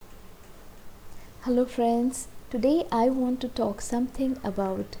Hello friends, today I want to talk something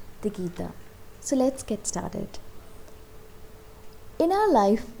about the Gita. So let's get started. In our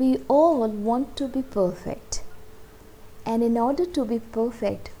life, we all want to be perfect. And in order to be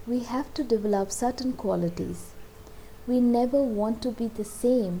perfect, we have to develop certain qualities. We never want to be the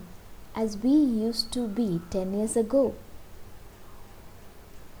same as we used to be 10 years ago.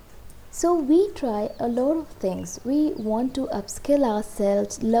 So we try a lot of things. We want to upskill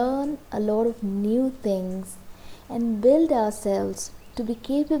ourselves, learn a lot of new things, and build ourselves to be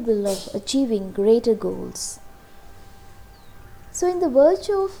capable of achieving greater goals. So in the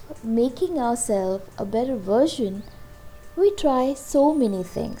virtue of making ourselves a better version, we try so many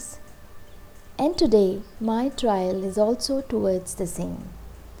things. And today, my trial is also towards the same.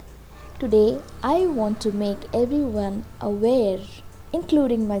 Today, I want to make everyone aware,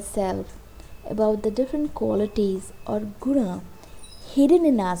 including myself, about the different qualities or guna hidden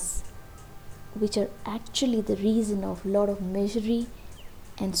in us, which are actually the reason of a lot of misery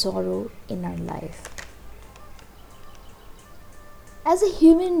and sorrow in our life. As a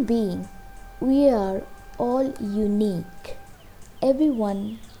human being, we are all unique.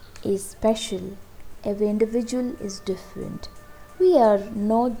 Everyone is special. Every individual is different. We are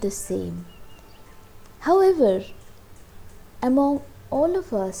not the same. However, among all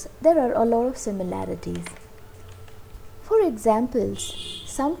of us, there are a lot of similarities. For examples,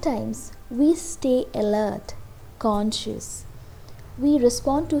 sometimes we stay alert, conscious. We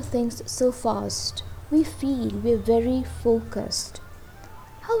respond to things so fast. We feel we're very focused.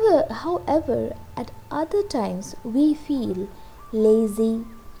 However, at other times we feel lazy,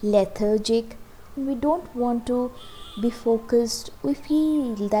 lethargic. We don't want to be focused. We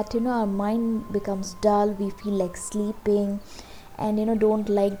feel that our mind becomes dull. We feel like sleeping and don't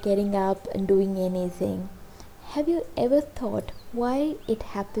like getting up and doing anything. Have you ever thought why it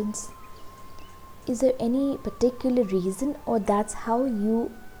happens? Is there any particular reason, or that's how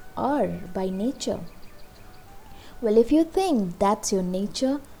you are by nature? Well, if you think that's your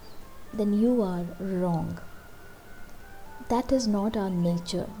nature, then you are wrong. That is not our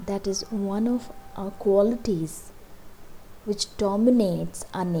nature. That is one of our qualities which dominates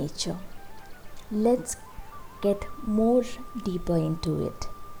our nature. Let's get more deeper into it.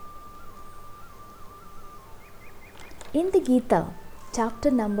 In the Gita, chapter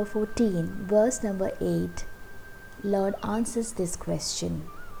number 14, verse number 8, Lord answers this question.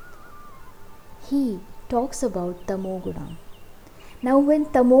 He talks about Tamoguna. Now when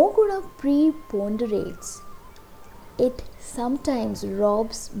Tamoguna preponderates, it sometimes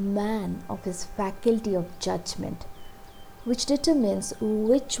robs man of his faculty of judgment, which determines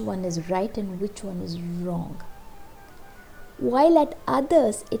which one is right and which one is wrong. While at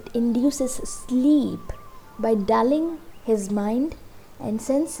others it induces sleep by dulling his mind and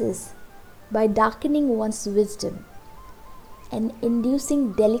senses, by darkening one's wisdom and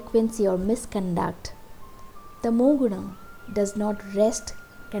inducing delinquency or misconduct. Tamoguna does not rest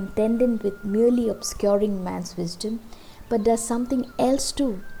contented with merely obscuring man's wisdom, but does something else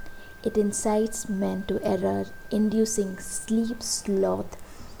too. It incites men to error, inducing sleep, sloth,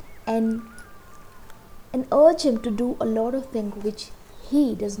 and urge him to do a lot of things which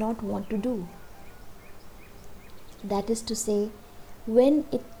he does not want to do. That is to say, when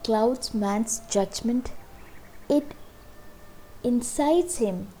it clouds man's judgment, it incites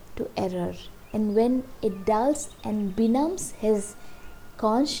him to error, and when it dulls and benumbs his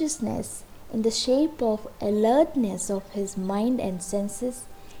consciousness in the shape of alertness of his mind and senses,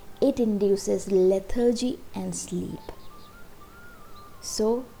 it induces lethargy and sleep.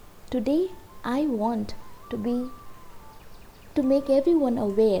 So today I want to make everyone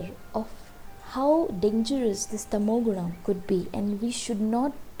aware of how dangerous this Tamoguna could be, and we should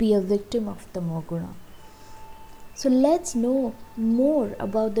not be a victim of Tamoguna. So let's know more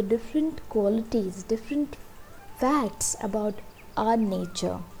about the different qualities, different facts about our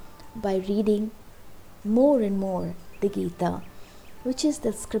nature by reading more and more the Gita, which is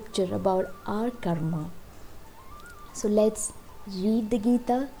the scripture about our karma. So let's read the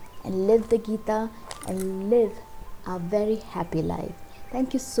Gita and live the Gita and live a very happy life.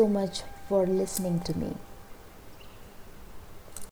 Thank you so much for listening to me.